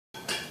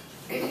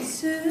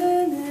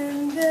Soon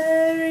and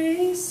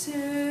very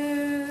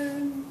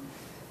soon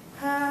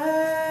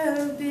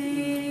I'll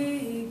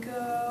be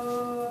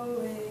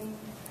going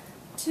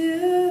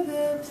to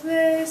the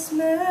place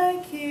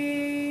my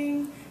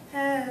King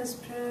has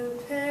prepared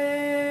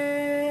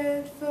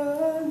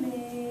for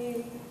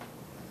me.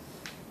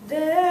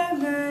 There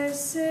my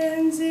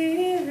sins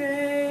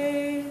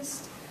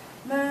erased,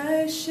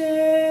 my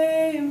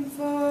shame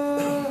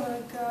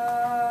forgotten.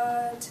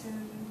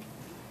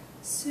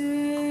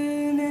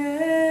 Soon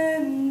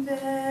and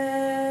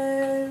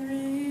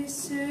very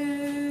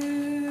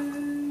soon,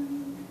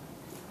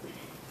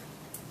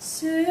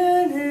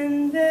 soon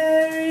and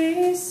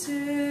very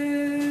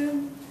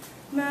soon,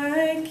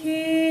 my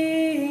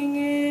King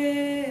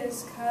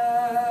is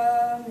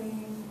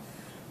coming,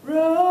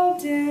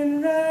 robed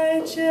in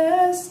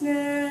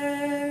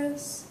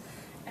righteousness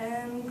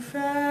and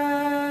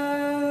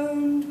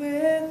crowned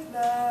with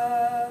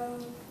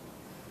love.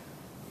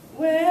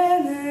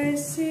 When I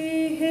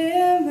see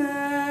him,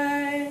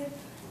 I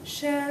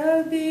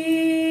shall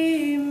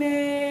be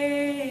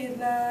made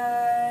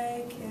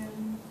like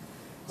him.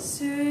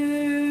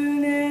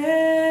 Soon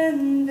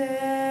and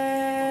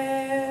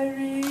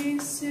very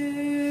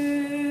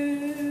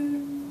soon,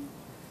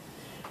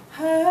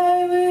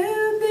 I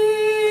will be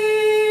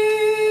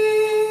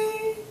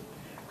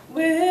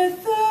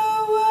with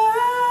the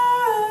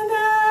one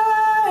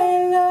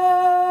I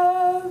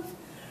love,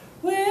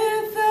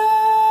 with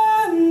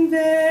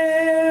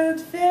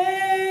unveiled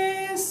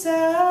face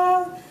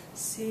I'll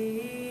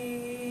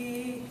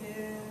see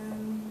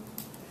him.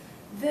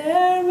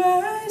 There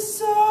my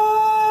soul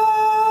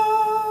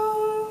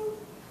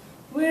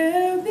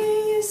will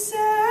be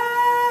satisfied.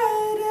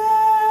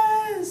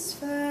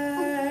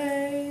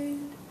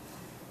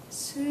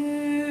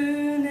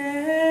 Soon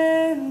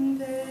and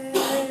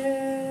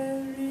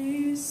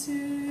very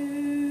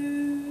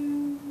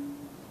soon,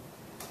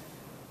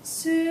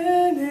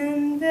 soon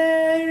and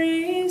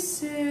very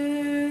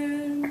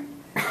soon,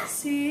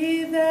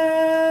 see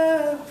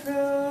the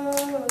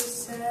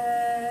procession,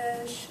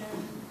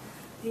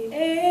 the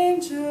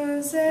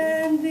angels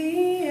and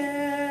the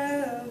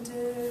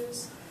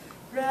elders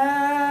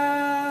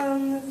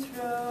round the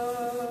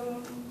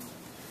throne.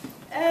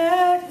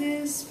 At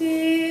his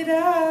feet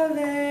I'll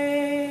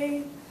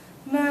lay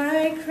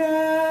my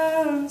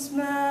crowns,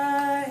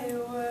 my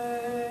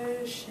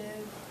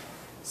worship.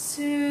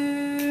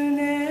 Soon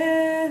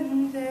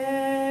and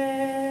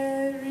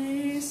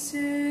very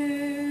soon,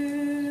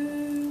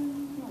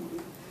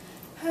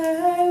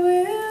 I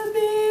will be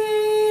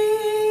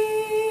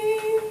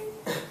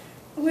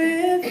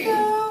with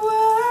the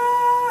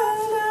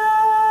one I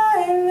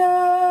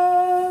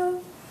love,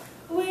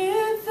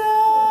 with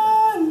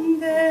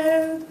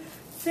unveiled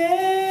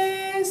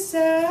face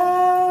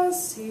I'll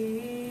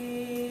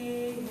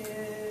see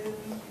him.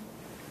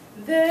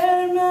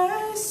 There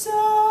my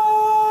soul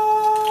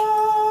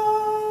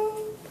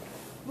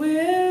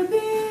will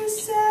be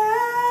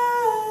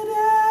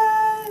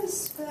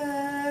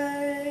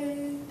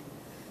satisfied.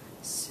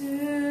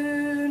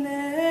 Soon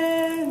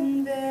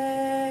and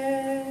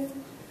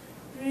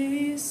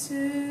very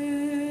soon.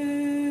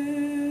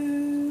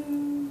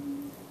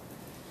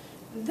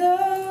 Though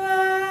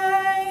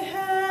I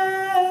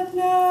have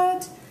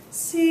not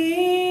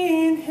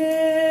seen him,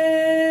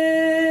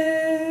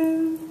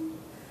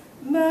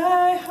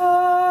 my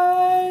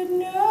heart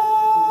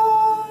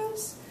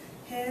knows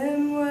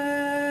him well.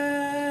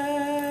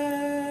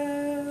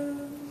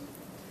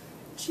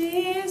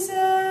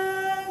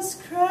 Jesus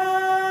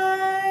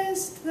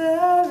Christ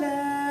the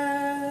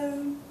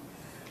Lamb,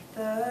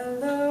 the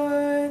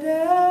Lord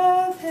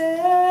of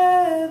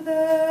heaven.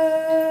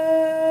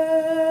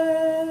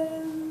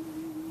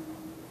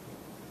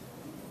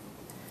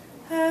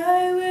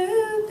 I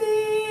will be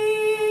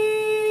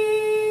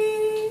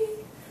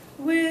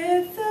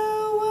with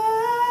the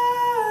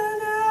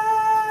one I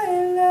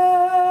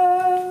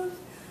love,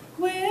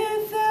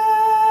 with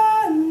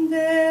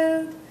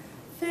unveiled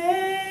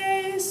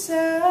face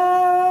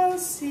I'll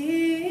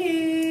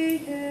see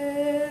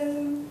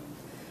him.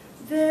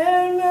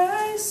 There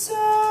my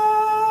soul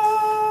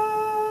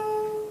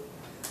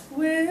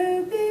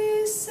will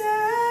be satisfied.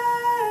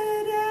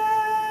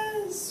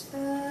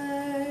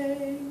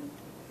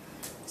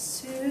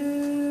 Soon